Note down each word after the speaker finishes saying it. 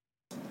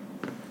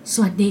ส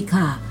วัสดี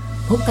ค่ะ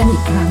พบกันอี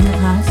กครั้งนะ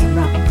คะสำห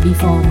รับ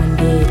Before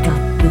Monday กับ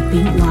The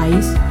Think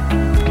Wise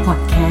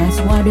Podcast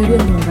ว่าด้วยเรื่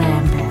องโรงแร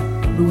มแบบ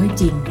รู้ให้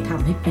จริงท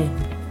ำให้เป็น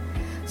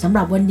สำห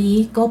รับวันนี้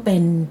ก็เป็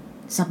น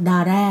สัปดา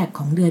ห์แรกข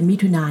องเดือนมิ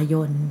ถุนาย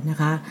นนะ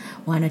คะ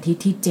วันอาทิต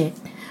ย์ที่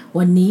7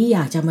วันนี้อย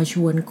ากจะมาช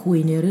วนคุย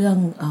ในเรื่อง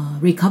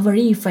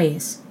recovery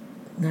phase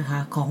นะคะ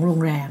ของโรง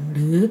แรมห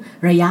รือ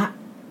ระยะ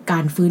กา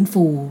รฟื้น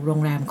ฟูโร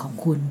งแรมของ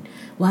คุณ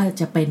ว่า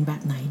จะเป็นแบ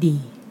บไหนดี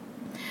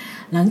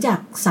หลังจาก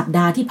สัปด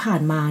าห์ที่ผ่า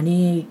นมา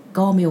นี่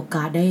ก็มีโอก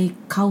าสได้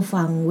เข้า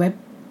ฟังเว็บ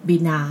บิ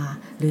นา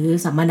หรือ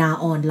สัมมนา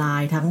ออนไล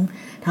น์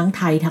ทั้งไ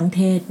ทยทั้งเ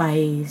ทศไป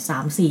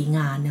 3-4 ง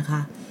านนะค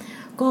ะ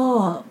ก็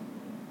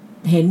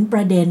เห็นป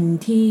ระเด็น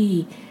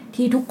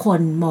ที่ทุกค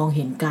นมองเ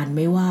ห็นกันไ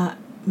ม่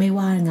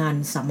ว่างาน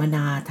สัมมน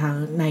าทาง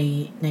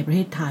ในประเท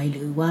ศไทยห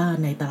รือว่า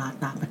ในตลาด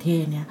ต่างประเท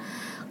ศเนี่ย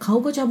เขา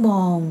ก็จะม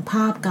องภ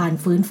าพการ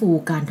ฟื้นฟู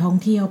การท่อง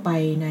เที่ยวไป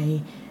ใน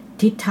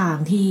ทิศทาง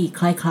ที่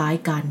คล้าย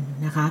ๆกัน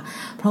นะคะ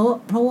เพ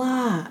ราะว่า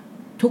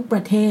ทุกปร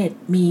ะเทศ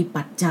มี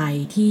ปัจจัย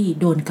ที่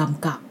โดนก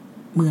ำกับ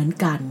เหมือน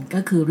กัน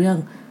ก็คือเรื่อง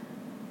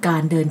กา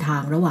รเดินทา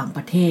งระหว่างป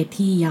ระเทศ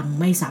ที่ยัง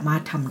ไม่สามาร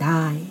ถทำไ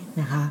ด้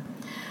นะคะ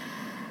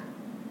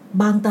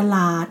บางตล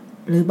าด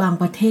หรือบาง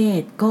ประเทศ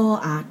ก็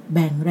อาจแ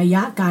บ่งระย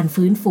ะการ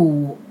ฟื้นฟู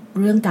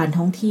เรื่องการ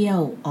ท่องเที่ยว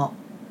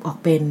ออก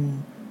เป็น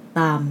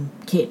ตาม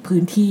เขตพื้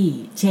นที่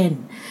เช่น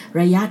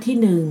ระยะที่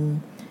1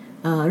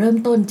เริ่ม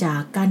ต้นจา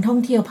กการท่อง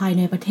เที่ยวภาย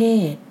ในประเท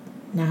ศ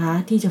นะคะ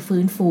ที่จะ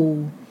ฟื้นฟู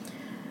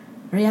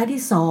ระยะ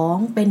ที่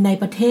2เป็นใน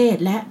ประเทศ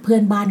และเพื่อ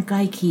นบ้านใก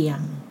ล้เคียง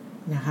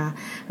นะคะ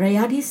ระย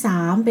ะที่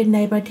3เป็นใน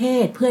ประเท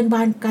ศเพื่อนบ้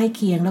านใกล้เ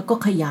คียงแล้วก็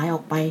ขยายอ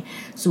อกไป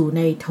สู่ใ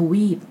นท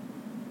วีป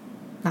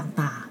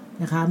ต่าง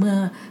ๆนะคะเ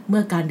มื่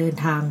อการเดิน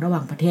ทางระหว่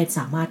างประเทศส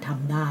ามารถท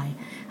ำได้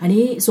อัน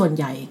นี้ส่วนใ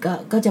หญ่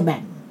ก็จะแบ่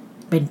ง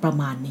เป็นประ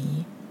มาณนี้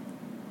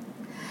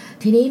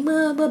ทีนี้เ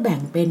มื่อแบ่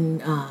งเป็น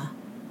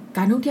ก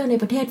ารท่องเที่ยวใน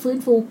ประเทศฟื้น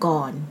ฟูก่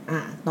อน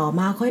ต่อ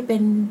มาค่อยเป็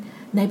น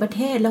ในประเ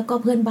ทศแล้วก็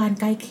เพื่อนบ้าน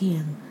ใกล้เคีย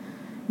ง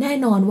แน่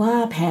นอนว่า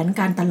แผน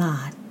การตลา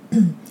ด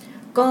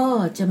ก็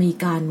จะมี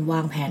การว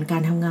างแผนกา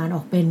รทำงานอ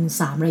อกเป็น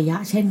3ระยะ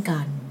เช่นกั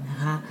นนะ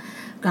คะ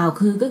กล่าว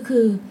ก็คื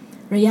อ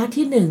ระยะ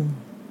ที่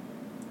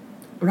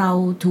1เรา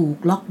ถูก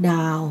ล็อกด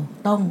าวน์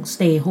ต้อง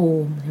stay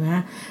home ใช่ไหม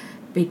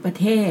ปิดประ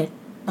เทศ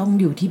ต้อง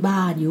อยู่ที่บ้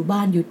านอยู่บ้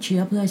านหยุดเชื้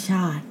อเพื่อช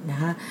าตินะ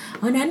คะเ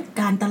พราะนั้น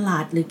การตลา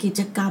ดหรือกิ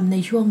จกรรมใน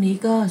ช่วงนี้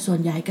ก็ส่วน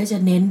ใหญ่ก็จะ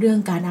เน้นเรื่อง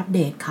การอัปเด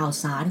ตข่าว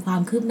สารควา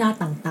มคืบหน้า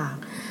ต่าง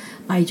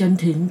ๆไปจน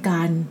ถึงก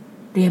าร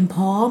เตรียมพ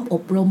ร้อมอ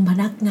บรมพ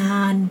นักงา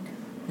น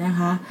นะ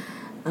คะ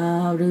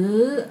หรือ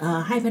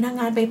ให้พนัก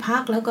งานไปพั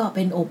กแล้วก็เ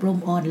ป็นอบรม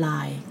ออนไล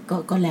น์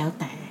ก็แล้ว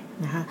แต่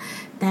นะคะ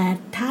แต่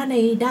ถ้าใน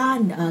ด้าน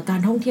กา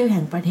รท่องเที่ยวแ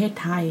ห่งประเทศ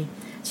ไทย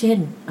เช่น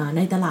ใ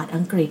นตลาด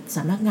อังกฤษส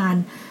ำนักงาน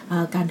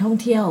การท่อง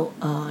เที่ยว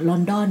ลอ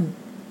นดอน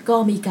ก็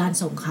มีการ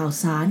ส่งข่าว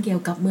สารเกี่ย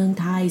วกับเมือง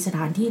ไทยสถ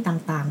านที่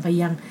ต่างๆไป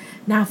ยัง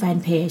หน้าแฟน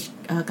เพจ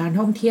การ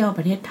ท่องเที่ยวป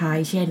ระเทศไทย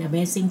เช่น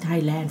Amazing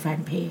Thailand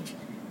Fan Page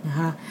นะค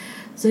ะ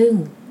ซึ่ง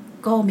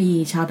ก็มี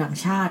ชาวต่าง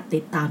ชาติติ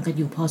ดตามกัน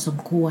อยู่พอสม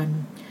ควร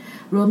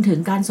รวมถึง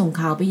การส่ง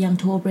ข่าวไปยัง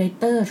ทัวร์ออเปอเร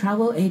เตอร์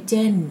Travel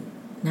Agent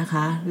นะค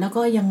ะแล้ว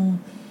ก็ยัง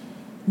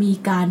มี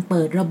การเ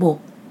ปิดระบบ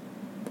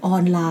ออ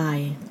นไล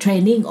น์เทร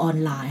นนิ่งออน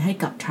ไลน์ให้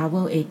กับ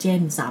Travel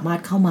Agent สามารถ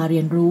เข้ามาเรี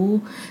ยนรู้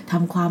ท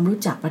ำความรู้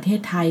จักประเทศ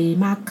ไทย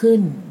มากขึ้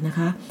นนะค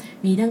ะ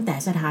มีตั้งแต่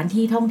สถาน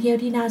ที่ท่องเที่ยว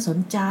ที่น่าสน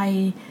ใจ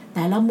แ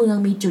ต่ละเมือง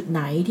มีจุดไห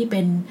นที่เ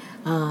ป็น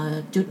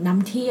จุดน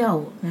ำเที่ยว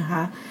นะค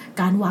ะ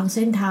การวางเ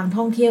ส้นทาง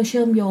ท่องเที่ยวเ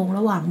ชื่อมโยงร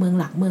ะหว่างเมือง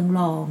หลักเมือง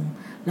รอง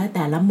และแ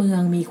ต่ละเมือ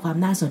งมีความ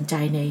น่าสนใจ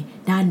ใน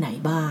ด้านไหน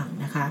บ้าง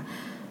นะคะ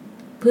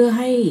เพื่อใ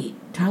ห้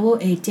Travel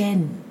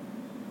Agent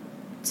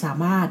สา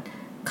มารถ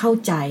เข้า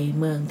ใจ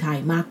เมืองไทย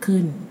มาก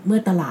ขึ้นเมื่อ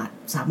ตลาด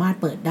สามารถ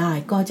เปิดได้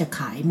ก็จะข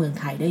ายเมือง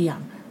ไทยได้อย่า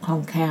งคล่อ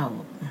งแคล่ว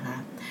นะคะ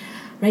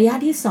ระยะ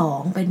ที่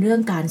2เป็นเรื่อ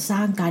งการสร้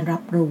างการรั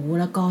บรู้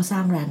แล้วก็สร้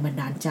างแรงบัน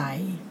ดาลใจ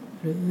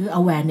หรือ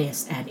awareness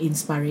and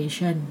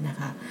inspiration นะ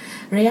คะ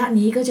ระยะ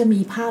นี้ก็จะมี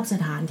ภาพส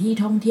ถานที่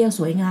ท่องเที่ยว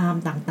สวยงาม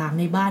ต่างๆ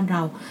ในบ้านเร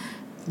า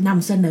น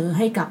ำเสนอใ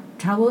ห้กับ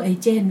Travel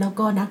Agent แล้ว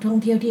ก็นักท่อง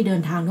เที่ยวที่เดิ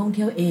นทางท่องเ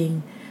ที่ยวเอง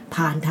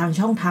ผ่านทาง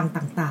ช่องทาง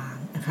ต่าง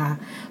ๆนะคะ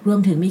รวม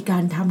ถึงมีกา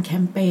รทำแค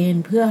มเปญ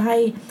เพื่อให้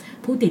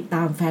ผู้ติดต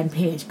ามแฟนเพ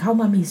จเข้า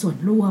มามีส่วน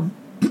ร่วม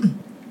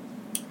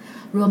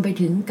รวมไป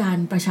ถึงการ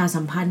ประชา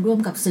สัมพันธ์ร่วม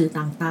กับสื่อ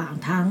ต่าง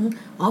ๆทั้ง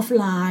ออฟ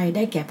ไลน์ไ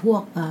ด้แก่พว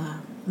ก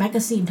แมกก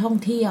าซีนท่อง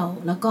เที่ยว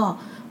แล้วก็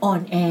ออ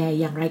นแอร์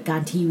อย่างรายกา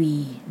รทีวี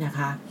นะค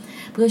ะ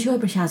เพื่อช่วย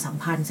ประชาสัม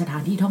พันธ์สถา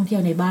นที่ท่องเที่ย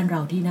วในบ้านเร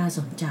าที่น่าส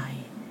นใจ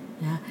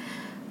นะ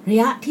ระ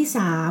ยะที่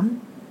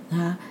3นะ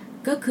คะ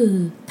ก็คือ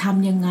ท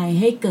ำยังไง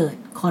ให้เกิด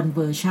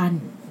conversion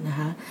นะ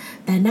คะ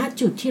แต่ณ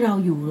จุดที่เรา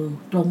อยู่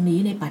ตรงนี้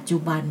ในปัจจุ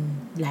บัน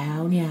แล้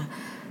วเนี่ย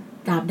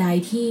ตราบใด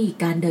ที่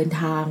การเดิน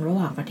ทางระห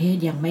ว่างประเทศ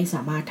ยังไม่ส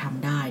ามารถท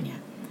ำได้เนี่ย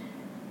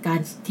การ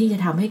ที่จะ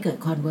ทำให้เกิด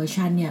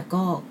conversion เนี่ย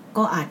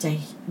ก็อาจจะ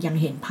ยัง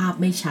เห็นภาพ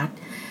ไม่ชัด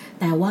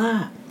แต่ว่า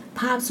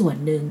ภาพส่วน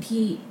หนึ่ง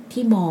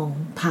ที่มอง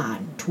ผ่าน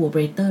Tour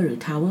Operator หรือ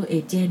Travel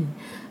Agent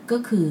ก็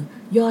คือ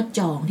ยอดจ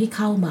องที่เ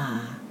ข้ามา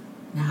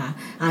นะคะ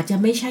อาจจะ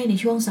ไม่ใช่ใน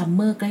ช่วงซัมเ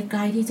มอร์ใก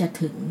ล้ๆที่จะ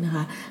ถึงนะค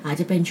ะอาจ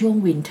จะเป็นช่วง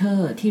วินเทอ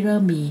ร์ที่เริ่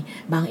มมี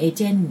บางเอเ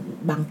จนต์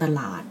บางต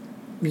ลาด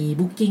มี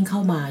บุ๊กิ้งเข้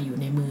ามาอยู่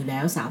ในมือแล้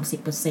ว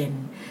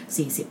 30%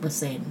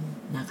 40%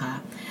 นะคะ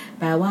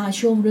แปลว่า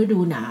ช่วงฤดู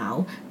หนาว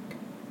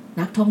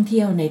นักท่องเ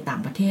ที่ยวในต่า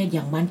งประเทศ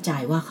ยังมั่นใจ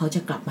ว่าเขาจ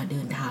ะกลับมาเ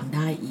ดินทางไ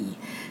ด้อีก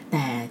แ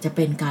ต่จะเ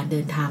ป็นการเดิ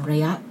นทางระ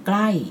ยะใก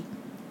ล้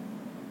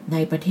ใน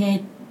ประเทศ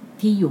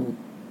ที่อยู่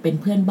เป็น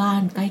เพื่อนบ้า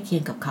นใกล้เคีย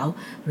งกับเขา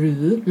หรื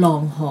อ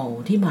long haul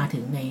ที่มาถึ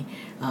งใน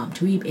ท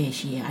วีปเอเ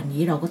ชียอัน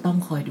นี้เราก็ต้อง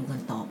คอยดูกั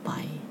นต่อไป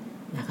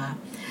นะคะ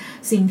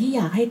สิ่งที่อ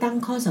ยากให้ตั้ง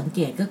ข้อสังเก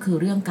ตก็คือ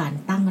เรื่องการ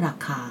ตั้งรา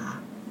คา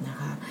นะ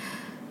คะ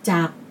จ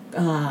าก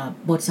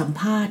บทสัม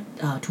ภาษณ์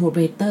ทัวร์เบ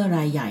รเตอร์ร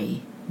ายใหญ่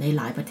ในห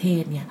ลายประเท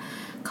ศเนี่ย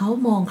เขา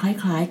มองค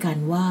ล้ายๆกัน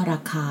ว่ารา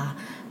คา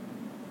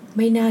ไ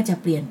ม่น่าจะ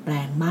เปลี่ยนแปล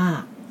งมา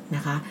กน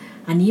ะคะ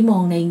อันนี้มอ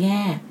งในแ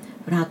ง่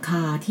ราค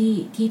า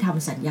ที่ท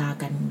ำสัญญา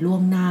กันล่ว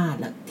งหน้า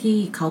และที่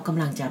เขาก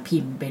ำลังจะพิ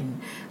มพ์เป็น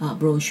โ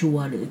บรชัว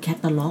ร์หรือแคต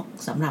ตาล็อก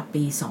สำหรับ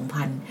ปี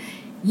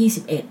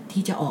 2021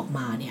 ที่จะออกม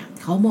าเนี่ย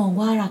เขามอง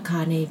ว่าราคา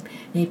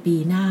ในปี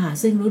หน้า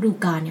ซึ่งฤดู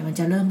กาลเนี่ยมัน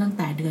จะเริ่มตั้งแ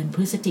ต่เดือนพ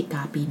ฤศจิก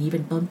าปีนี้เ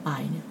ป็นต้นไป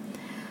เนี่ย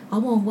เขา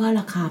มองว่า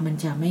ราคามัน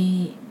จะไ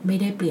ม่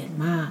ได้เปลี่ยน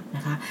มากน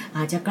ะคะอ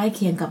าจจะใกล้เ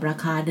คียงกับรา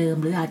คาเดิม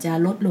หรืออาจจะ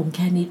ลดลงแ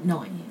ค่นิดห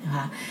น่อยนะค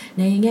ะใ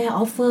นแง่อ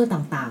อฟเฟอร์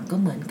ต่างๆก็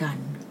เหมือนกัน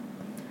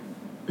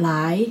หล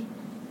าย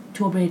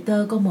ทัวร์เบรเตอ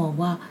ร์ก็มอง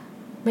ว่า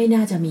ไม่น่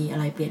าจะมีอะ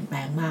ไรเปลี่ยนแปล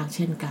งมากเ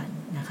ช่นกัน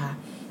นะคะ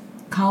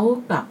เขา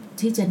กลับ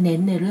ที่จะเน้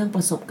นในเรื่องป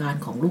ระสบการ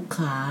ณ์ของลูก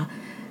ค้า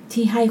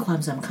ที่ให้ความ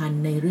สำคัญ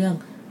ในเรื่อง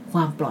คว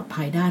ามปลอด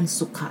ภัยด้าน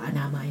สุขอ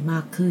นามัยม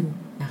ากขึ้น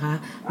นะคะ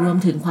รวม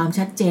ถึงความ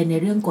ชัดเจนใน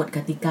เรื่องกฎก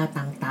ติกา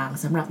ต่าง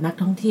ๆสำหรับนัก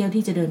ท่องเที่ยว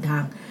ที่จะเดินทา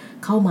ง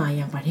เข้ามาอ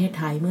ย่างประเทศไ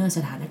ทยเมื่อส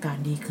ถานการ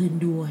ณ์ดีขึ้น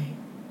ด้วย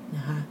น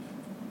ะคะ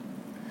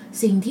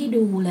สิ่งที่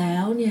ดูแล้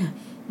วเนี่ย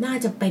น่า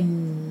จะเป็น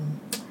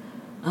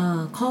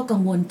ข้อกั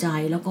งวลใจ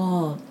แล้วก็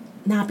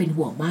น่าเป็น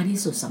ห่วงมากที่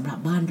สุดสำหรับ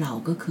บ้านเรา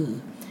ก็คือ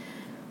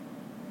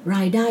ร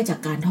ายได้จาก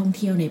การท่องเ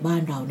ที่ยวในบ้า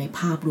นเราใน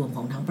ภาพรวมข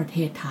องทั้งประเท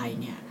ศไทย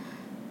เนี่ย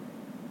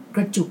ก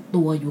ระจุก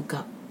ตัวอยู่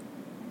กับ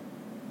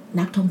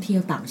นักท่องเที่ย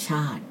วต่างช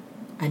าติ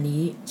อัน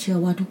นี้เชื่อ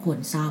ว่าทุกคน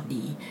ทราบ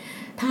ดี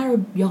ถ้าเรา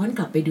ย้อนก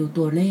ลับไปดู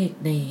ตัวเลข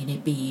ใน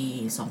ปี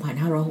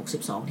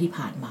 2562 ที่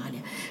ผ่านมาเ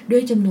นี่ยด้ว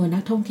ยจำนวนนั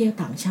กท่องเที่ยว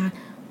ต่างชาติ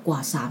กว่า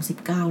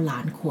39ล้า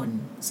นคน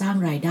สร้าง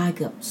รายได้เ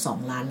กือบ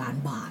2ล้าน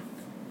บาท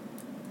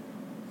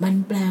มัน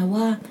แปล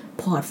ว่า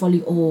พอร์ตโฟ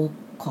ลิโอ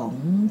ข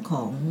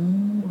อง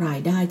รา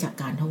ยได้จาก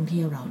การท่องเ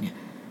ที่ยวเราเนี่ย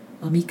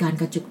มีการ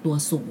กระจุกตัว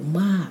สูง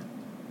มาก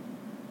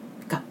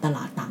กับตล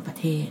าดต่างประ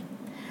เทศ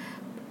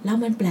แล้ว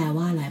มันแปล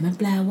ว่าอะไรมัน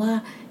แปลว่า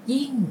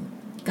ยิ่ง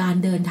การ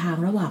เดินทาง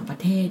ระหว่างประ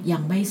เทศยั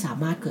งไม่สา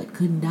มารถเกิด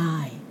ขึ้นได้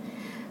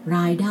ร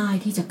ายได้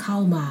ที่จะเข้า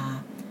มา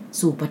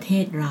สู่ประเท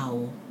ศเรา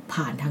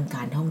ผ่านทางก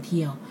ารท่องเ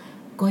ที่ยว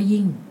ก็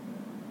ยิ่ง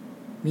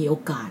มีโอ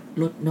กาส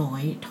ลดน้อ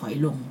ยถอย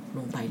ล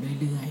งไป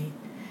เรื่อย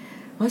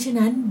ๆเพราะฉะ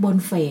นั้นบน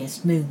เฟส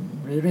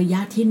1หรือระย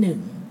ะที่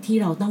1ที่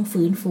เราต้อง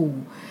ฟื้นฟู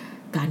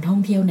การท่อ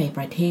งเที่ยวในป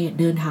ระเทศ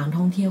เดินทาง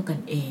ท่องเที่ยวกัน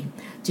เอง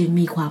จึง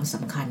มีความส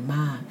ำคัญม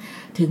าก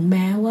ถึงแ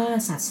ม้ว่า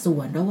สัดส่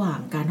วนระหว่าง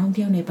การท่องเ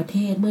ที่ยวในประเท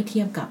ศเมื่อเ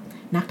ทียบกับ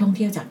นักท่องเ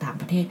ที่ยวจากต่าง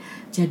ประเทศ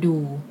จะดู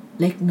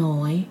เล็กน้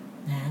อย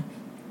นะ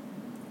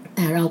แ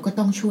ต่เราก็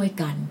ต้องช่วย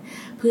กัน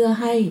เพื่อ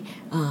ให้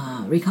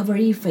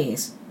recovery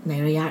phase ใน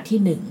ระยะ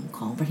ที่1ข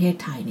องประเทศ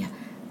ไทยเนี่ย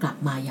กลับ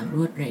มาอย่างร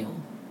วดเร็ว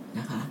น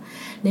ะคะ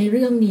ในเ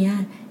รื่องนี้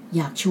อ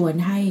ยากชวน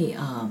ให้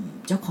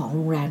เจ้าของโ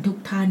รงแรมทุก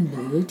ท่านห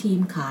รือทีม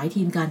ขาย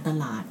ทีมการต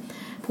ลาด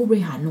ผู้บ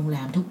ริหารโรงแร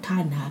มทุกท่า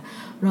นนะคะ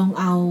ลอง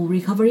เอา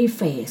recovery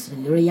phase ห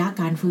รือระยะ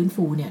การฟื้น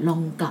ฟูเนี่ยลอ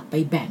งกลับไป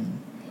แบ่ง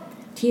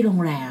ที่โรง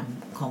แรม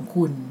ของ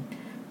คุณ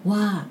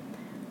ว่า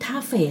ถ้า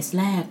เฟส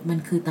แรกมัน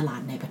คือตลา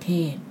ดในประเท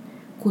ศ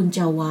คุณจ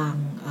ะวาง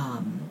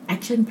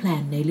action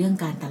plan ในเรื่อง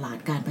การตลาด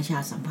การประชา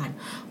สัมพันธ์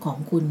ของ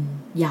คุณ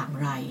อย่าง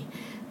ไร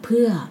เ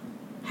พื่อ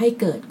ให้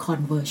เกิด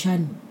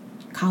conversion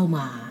เข้าม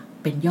า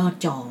เป็นยอด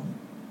จอง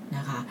น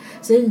ะคะ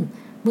ซึ่ง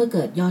เมื่อเ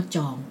กิดยอดจ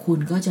องคุณ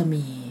ก็จะ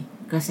มี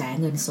กระแส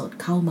เงินสด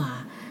เข้ามา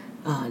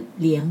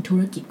เลี้ยงธุ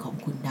รกิจของ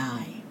คุณได้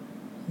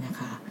นะ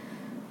คะ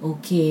โอ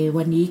เค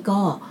วันนี้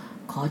ก็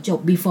ขอจบ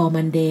Before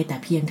Monday แต่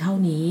เพียงเท่า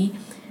นี้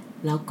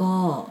แล้วก็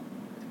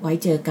ไว้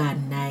เจอกัน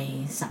ใน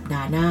สัปด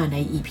าห์หน้าใน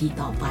EP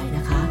ต่อไปน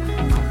ะคะ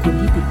ขอบคุณ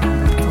ที่ติดตา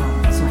ม